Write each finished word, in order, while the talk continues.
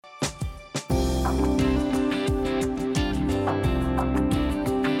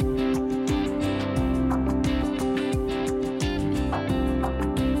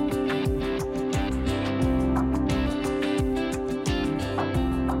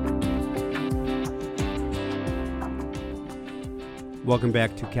Welcome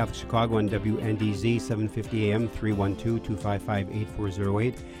back to Catholic Chicago on WNDZ, 750 AM,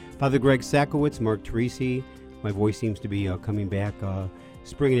 312-255-8408. Father Greg Sakowicz, Mark Teresi. My voice seems to be coming back.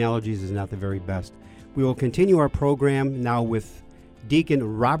 Spring and allergies is not the very best. We will continue our program now with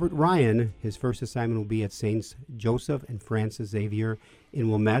Deacon Robert Ryan. His first assignment will be at Saints Joseph and Francis Xavier in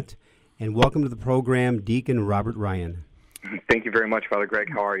Wilmette. And welcome to the program, Deacon Robert Ryan. Thank you very much, Father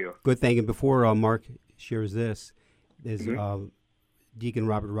Greg. How are you? Good, thank you. Before Mark shares this, Deacon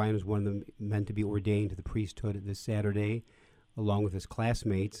Robert Ryan is one of the men to be ordained to the priesthood this Saturday, along with his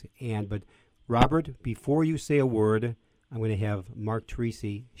classmates. But Robert, before you say a word, I'm going to have Mark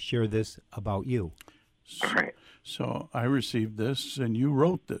Teresi share this about you. All right. So I received this, and you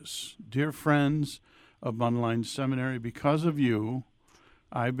wrote this. Dear friends of Mundelein Seminary, because of you,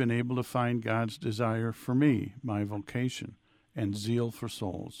 I've been able to find God's desire for me, my vocation, and zeal for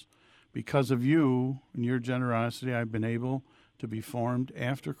souls. Because of you and your generosity, I've been able to be formed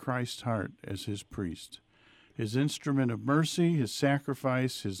after Christ's heart as his priest, his instrument of mercy, his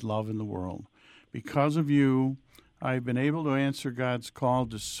sacrifice, his love in the world. Because of you, I've been able to answer God's call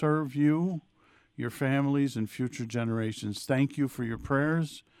to serve you, your families, and future generations. Thank you for your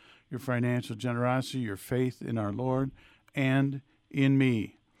prayers, your financial generosity, your faith in our Lord, and in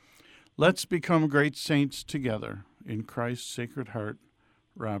me. Let's become great saints together in Christ's Sacred Heart.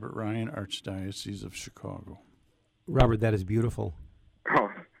 Robert Ryan, Archdiocese of Chicago. Robert, that is beautiful.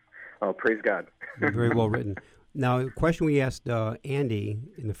 Oh, praise God. Very well written. Now, a question we asked Andy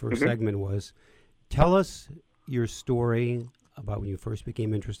in the first segment was, tell us your story about when you first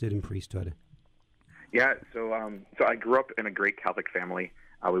became interested in priesthood. Yeah, so I grew up in a great Catholic family.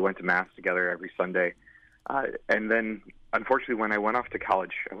 We went to Mass together every Sunday. And then, unfortunately, when I went off to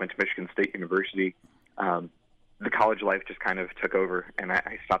college, I went to Michigan State University. The college life just kind of took over, and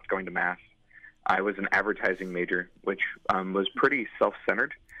I stopped going to Mass. I was an advertising major, which was pretty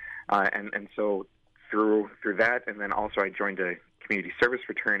self-centered. And so through that, and then also I joined a community service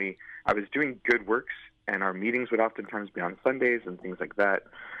fraternity. I was doing good works, and our meetings would oftentimes be on Sundays and things like that,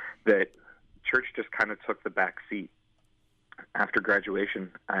 that church just kind of took the back seat. After graduation,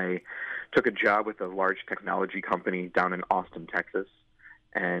 I took a job with a large technology company down in Austin, Texas,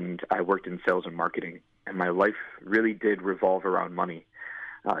 and I worked in sales and marketing. And my life really did revolve around money.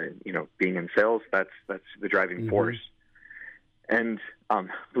 Being in sales, that's the driving force. And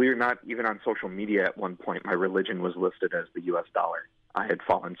believe it or not, even on social media at one point, my religion was listed as the U.S. dollar. I had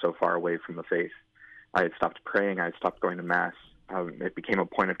fallen so far away from the faith. I had stopped praying. I had stopped going to Mass. It became a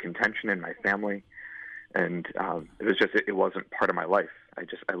point of contention in my family. And it wasn't part of my life.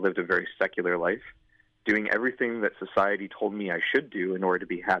 I lived a very secular life, doing everything that society told me I should do in order to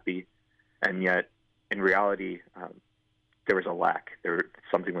be happy. And yet, in reality, there was a lack.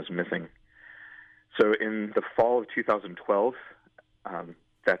 Something was missing. So in the fall of 2012,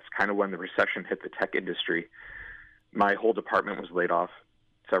 that's kind of when the recession hit the tech industry. My whole department was laid off.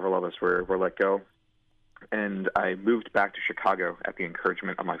 Several of us were let go. And I moved back to Chicago at the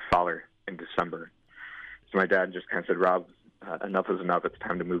encouragement of my father in December. So my dad just kind of said, Rob, enough is enough. It's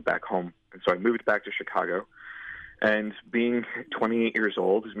time to move back home. And so I moved back to Chicago. And being 28 years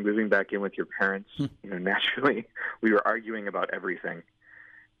old, moving back in with your parents, naturally, we were arguing about everything.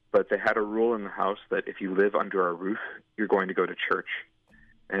 But they had a rule in the house that if you live under our roof, you're going to go to church.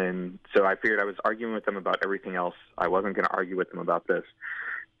 And so I figured I was arguing with them about everything else. I wasn't going to argue with them about this.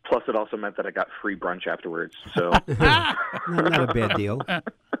 Plus, it also meant that I got free brunch afterwards. So not a bad deal.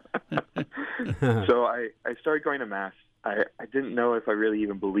 So I started going to Mass. I didn't know if I really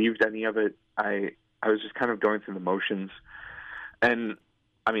even believed any of it. I was just kind of going through the motions. And,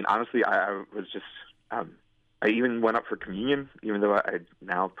 I mean, honestly, I was just I even went up for communion, even though I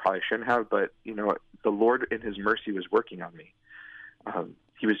now probably shouldn't have. But, the Lord in his mercy was working on me.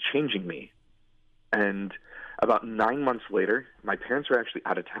 He was changing me. And about 9 months later, my parents were actually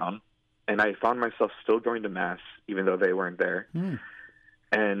out of town, and I found myself still going to Mass, even though they weren't there.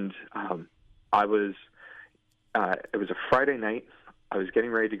 And it was a Friday night. I was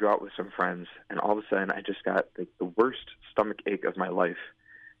getting ready to go out with some friends, and all of a sudden, I just got the worst stomach ache of my life.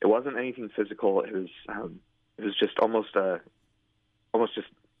 It wasn't anything physical. It was just almost just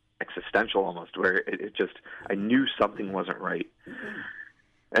existential, almost, where it just, I knew something wasn't right.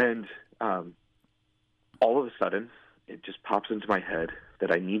 And all of a sudden, it just pops into my head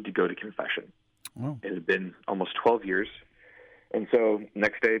that I need to go to confession. Oh. It had been almost 12 years. And so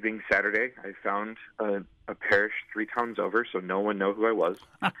next day being Saturday, I found a parish 3 towns over, so no one knew who I was.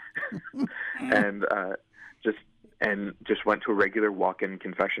 And just went to a regular walk-in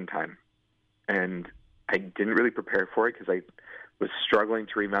confession time. And I didn't really prepare for it because I was struggling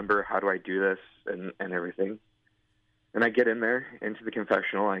to remember how do I do this and everything. And I get in there into the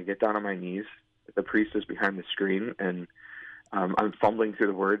confessional. I get down on my knees. The priest is behind the screen, and I'm fumbling through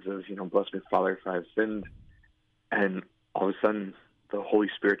the words of, bless me, Father, if I have sinned. And all of a sudden, the Holy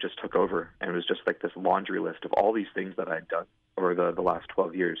Spirit just took over, and it was just like this laundry list of all these things that I'd done over the last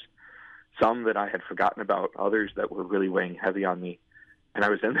 12 years. Some that I had forgotten about, others that were really weighing heavy on me. And I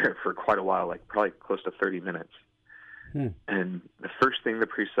was in there for quite a while, like probably close to 30 minutes. And the first thing the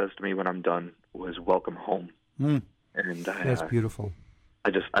priest says to me when I'm done was, welcome home. And that's beautiful.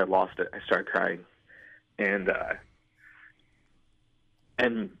 I lost it. I started crying.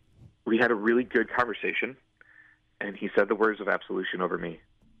 And we had a really good conversation, and he said the words of absolution over me.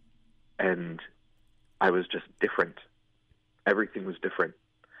 And I was just different. Everything was different.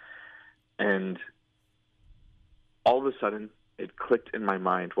 And all of a sudden, it clicked in my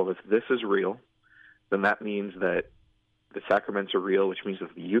mind, well, if this is real, then that means that the sacraments are real, which means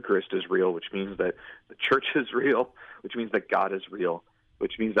that the Eucharist is real, which means that the church is real, which means that God is real,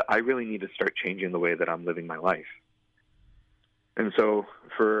 which means that I really need to start changing the way that I'm living my life. And so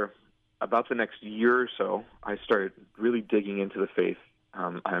for about the next year or so, I started really digging into the faith.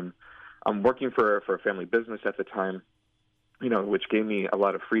 I'm working for a family business at the time, which gave me a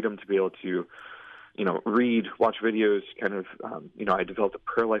lot of freedom to be able to, read, watch videos, kind of, I developed a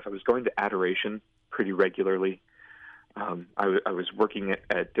prayer life. I was going to adoration pretty regularly. I was working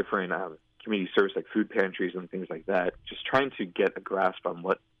at different community service, like food pantries and things like that, just trying to get a grasp on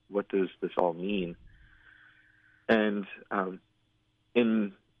what does this all mean. And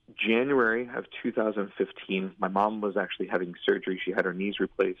in January of 2015, my mom was actually having surgery. She had her knees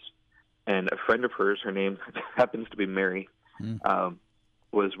replaced. And a friend of hers, her name happens to be Mary,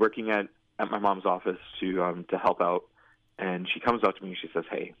 was working at my mom's office to help out. And she comes up to me and she says,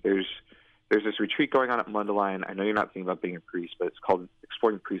 hey, there's this retreat going on at Mundelein. I know you're not thinking about being a priest, but it's called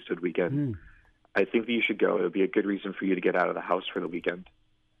Exploring Priesthood Weekend. I think that you should go. It would be a good reason for you to get out of the house for the weekend.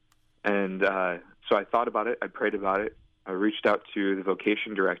 And so I thought about it. I prayed about it. I reached out to the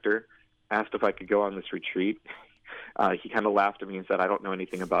vocation director, asked if I could go on this retreat. He kind of laughed at me and said, I don't know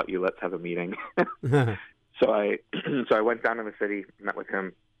anything about you. Let's have a meeting. So I went down to the city, met with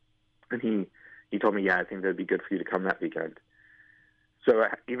him, and he told me, yeah, I think that would be good for you to come that weekend. So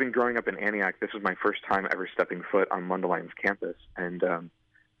even growing up in Antioch, this was my first time ever stepping foot on Mundelein's campus. And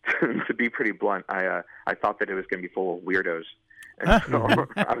to be pretty blunt, I thought that it was going to be full of weirdos. And so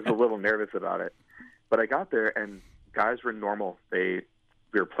I was a little nervous about it. But I got there, and guys were normal. We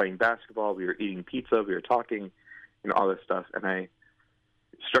were playing basketball, we were eating pizza, we were talking, all this stuff. And I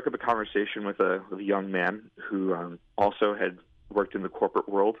struck up a conversation with a young man who also had worked in the corporate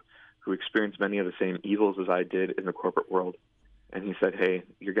world, who experienced many of the same evils as I did in the corporate world. And he said, hey,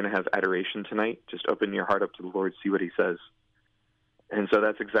 you're going to have adoration tonight. Just open your heart up to the Lord, see what he says. And so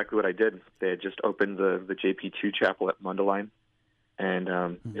that's exactly what I did. They had just opened the JP2 chapel at Mundelein. And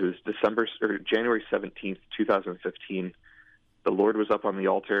it was January 17th, 2015. The Lord was up on the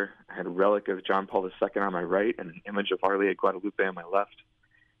altar. I had a relic of John Paul II on my right and an image of Our Lady of Guadalupe on my left.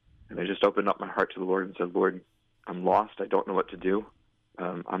 And I just opened up my heart to the Lord and said, Lord, I'm lost. I don't know what to do.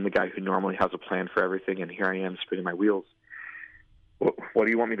 I'm the guy who normally has a plan for everything, and here I am spinning my wheels. What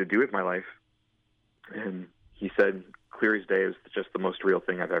do you want me to do with my life? And he said, clear as day, it was just the most real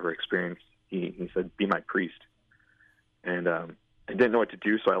thing I've ever experienced. He said, be my priest. And I didn't know what to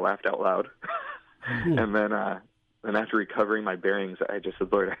do, so I laughed out loud. And then after recovering my bearings, I just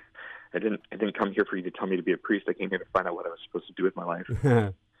said, Lord, I didn't come here for you to tell me to be a priest. I came here to find out what I was supposed to do with my life.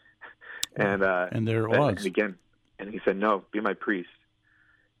 And there it was. And he said, no, be my priest.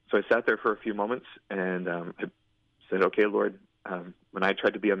 So I sat there for a few moments, and I said, okay, Lord, when I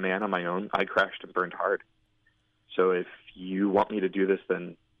tried to be a man on my own, I crashed and burned hard. So if you want me to do this,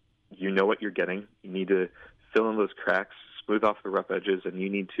 then you know what you're getting. You need to fill in those cracks, smooth off the rough edges, and you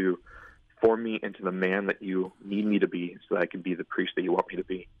need to form me into the man that you need me to be so that I can be the priest that you want me to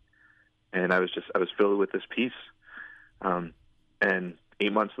be. And I was filled with this peace. And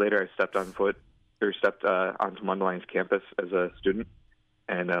 8 months later, I stepped onto Mundelein's campus as a student.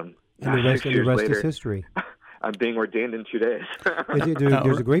 And the rest is history. I'm being ordained in 2 days.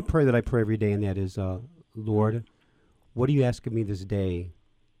 There's a great prayer that I pray every day, and that is, Lord, what do you ask of me this day?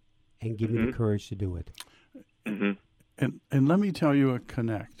 And give me the courage to do it. Mm-hmm. And let me tell you a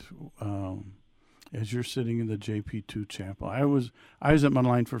connect. As you're sitting in the JP2 chapel, I was at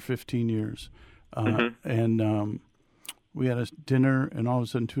Mundelein for 15 years, and we had a dinner, and all of a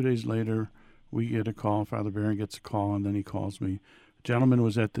sudden 2 days later, we get a call. Father Barron gets a call, and then he calls me. A gentleman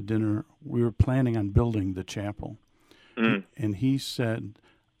was at the dinner. We were planning on building the chapel, and he said,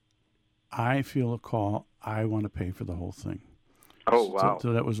 I feel a call. I want to pay for the whole thing. Oh, wow.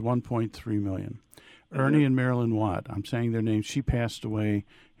 So that was $1.3 million. Ernie and Marilyn Watt. I'm saying their names. She passed away.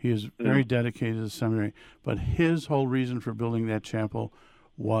 He is very dedicated to the seminary. But his whole reason for building that chapel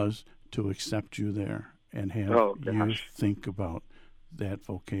was to accept you there and have you think about that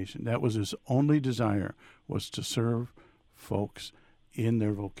vocation. That was his only desire, was to serve folks in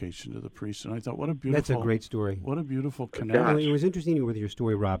their vocation to the priest. And I thought, what a beautiful... That's a great story. What a beautiful connection. Well, it was interesting with your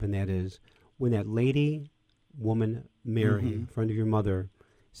story, Rob, and that is when that woman, Mary, in front of your mother,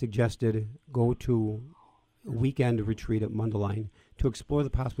 suggested go to a weekend retreat at Mundelein to explore the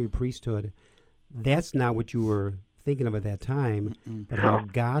possibility of priesthood. That's not what you were thinking of at that time, but how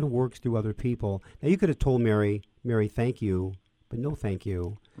God works through other people. Now, you could have told Mary, thank you, but no thank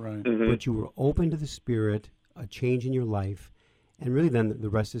you. Right. But you were open to the Spirit, a change in your life, and really then the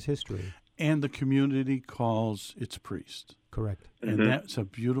rest is history. And the community calls its priest. Correct. And that's a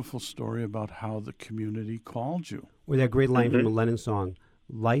beautiful story about how the community called you. Or that great line from the Lennon song,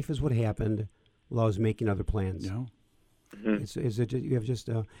 life is what happened while I was making other plans. Yeah. You have just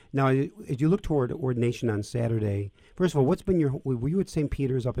now as you look toward ordination on Saturday, first of all, were you at St.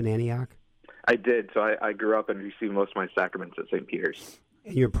 Peter's up in Antioch? I did. So I grew up and received most of my sacraments at St. Peter's.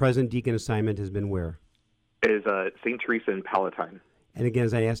 And your present deacon assignment has been where? It is St. Teresa in Palatine. And again,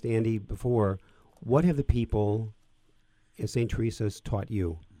 as I asked Andy before, what have the people at St. Teresa's taught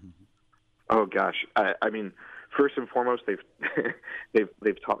you? Oh gosh, I mean, first and foremost,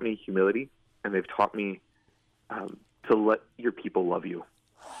 they've taught me humility, and they've taught me to let your people love you.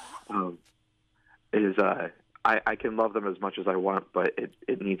 I can love them as much as I want, but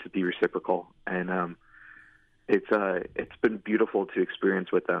it needs to be reciprocal, and it's been beautiful to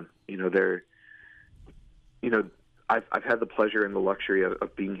experience with them. I've had the pleasure and the luxury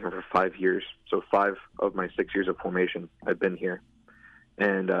of being here for 5 years. So 5 of my 6 years of formation, I've been here,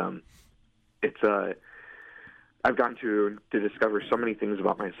 and I've gotten to discover so many things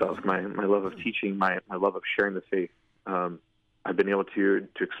about myself. My love of teaching, my love of sharing the faith. I've been able to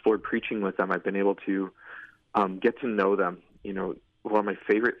explore preaching with them. I've been able to get to know them. One of my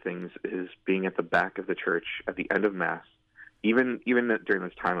favorite things is being at the back of the church at the end of Mass, even during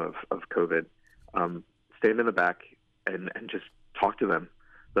this time of COVID. Stand in the back and just talk to them.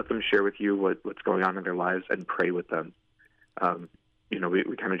 Let them share with you what's going on in their lives and pray with them.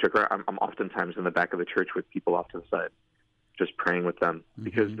 We kind of joke around. I'm oftentimes in the back of the church with people off to the side, just praying with them,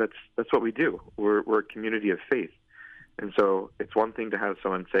 because that's what we do. We're a community of faith. And so it's one thing to have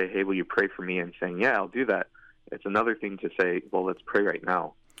someone say, hey, will you pray for me? And saying, yeah, I'll do that. It's another thing to say, well, let's pray right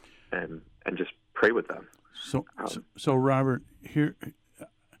now, and just pray with them. So Robert, here,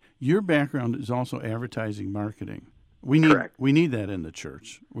 your background is also advertising marketing. We need that in the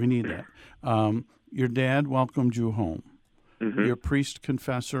church. We need that. Your dad welcomed you home. Your priest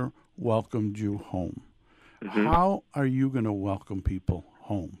confessor welcomed you home. How are you going to welcome people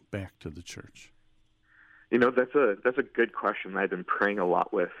home, back to the church? That's a good question I've been praying a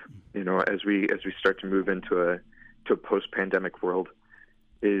lot with. As we start to move into a post-pandemic world,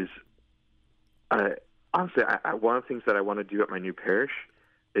 is honestly, one of the things that I want to do at my new parish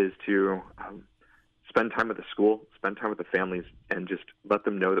is to spend time with the school, spend time with the families, and just let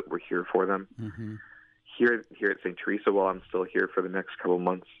them know that we're here for them. Here at St. Teresa, while I'm still here for the next couple of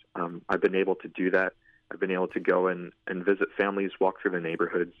months, I've been able to do that. I've been able to go and visit families, walk through the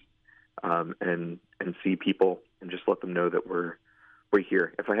neighborhoods, and see people, and just let them know that we're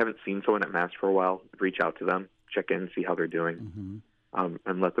here. If I haven't seen someone at Mass for a while, reach out to them, check in, see how they're doing,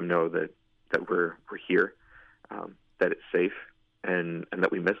 and let them know that we're here, that it's safe, and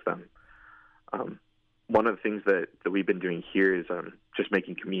that we miss them. One of the things that we've been doing here is just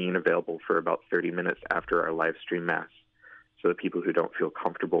making communion available for about 30 minutes after our live stream Mass, so that people who don't feel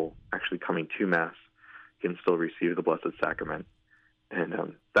comfortable actually coming to Mass can still receive the Blessed Sacrament.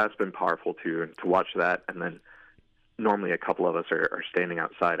 And that's been powerful to watch that. And then normally a couple of us are standing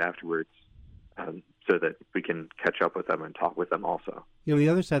outside afterwards, so that we can catch up with them and talk with them also. The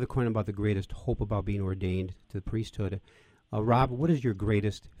other side of the coin about the greatest hope about being ordained to the priesthood, Rob, what is your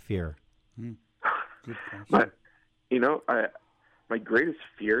greatest fear? Good question. My greatest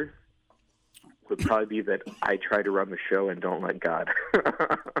fear would probably be that I try to run the show and don't let God.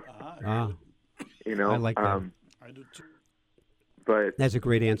 I like that. I do too. But that's a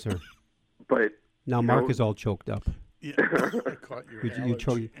great answer. But now Mark is all choked up. Yeah, I caught your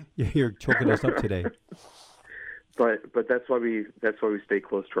you're choking us up today. But that's why we stay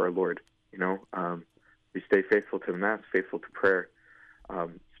close to our Lord. We stay faithful to the Mass, faithful to prayer,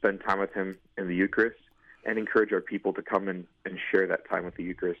 spend time with Him in the Eucharist, and encourage our people to come and share that time with the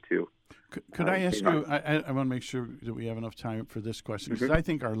Eucharist too. Could I ask you? I want to make sure that we have enough time for this question, because I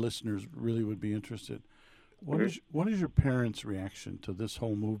think our listeners really would be interested. What is your parents' reaction to this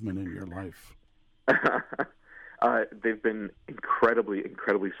whole movement in your life? They've been incredibly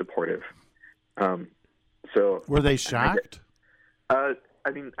supportive. So were they shocked? I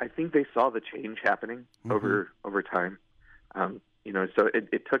think they saw the change happening over time. So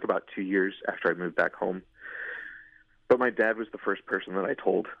it took about 2 years after I moved back home. But my dad was the first person that I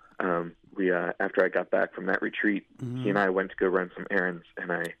told. After I got back from that retreat, he and I went to go run some errands,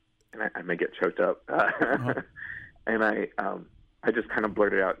 and I may get choked up. And I just kind of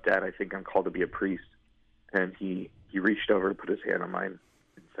blurted out, "Dad, I think I'm called to be a priest." And he reached over and put his hand on mine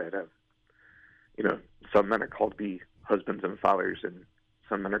and said, "Some men are called to be husbands and fathers, and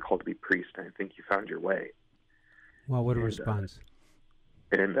some men are called to be priests, and I think you found your way." Well, what a response.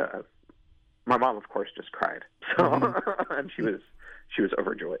 And my mom, of course, just cried. So, and she was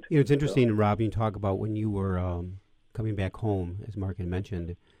overjoyed. It's interesting, Rob, you talk about when you were coming back home, as Mark had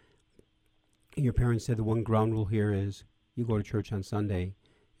mentioned. Your parents said the one ground rule here is you go to church on Sunday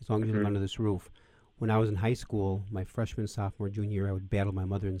as long as you live under this roof. When I was in high school, my freshman, sophomore, junior year, I would battle my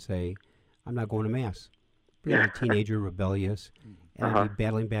mother and say, "I'm not going to Mass." Being a teenager, rebellious, and I'd be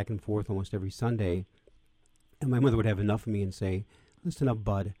battling back and forth almost every Sunday. And my mother would have enough of me and say, "Listen up,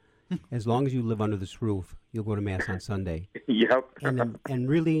 bud. As long as you live under this roof, you'll go to Mass on Sunday." Yep. And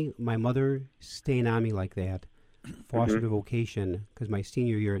really, my mother staying on me like that fostered a vocation, because my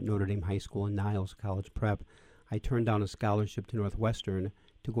senior year at Notre Dame High School in Niles College Prep, I turned down a scholarship to Northwestern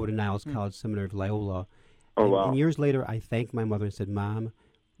to go to Niles College Seminary of Loyola. And years later, I thanked my mother and said, "Mom,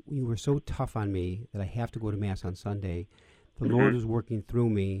 you were so tough on me that I have to go to Mass on Sunday. The Lord is working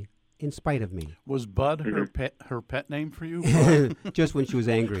through me in spite of me." Was Bud her pet name for you? Just when she was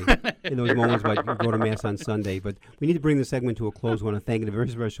angry in those moments about you go to Mass on Sunday. But we need to bring the segment to a close. I want to thank in a very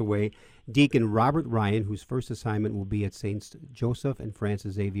special way Deacon Robert Ryan, whose first assignment will be at St. Joseph and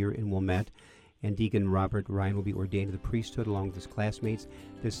Francis Xavier in Wilmette. And Deacon Robert Ryan will be ordained to the priesthood along with his classmates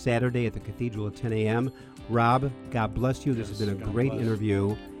this Saturday at the Cathedral at 10 a.m. Rob, God bless you. This has been a great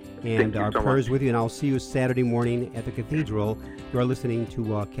interview. And our prayers with you. And I'll see you Saturday morning at the Cathedral. You are listening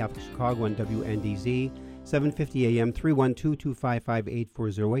to Catholic Chicago on WNDZ, 750 AM,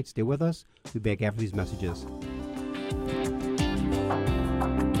 312-255-8408. Stay with us. We'll be back after these messages.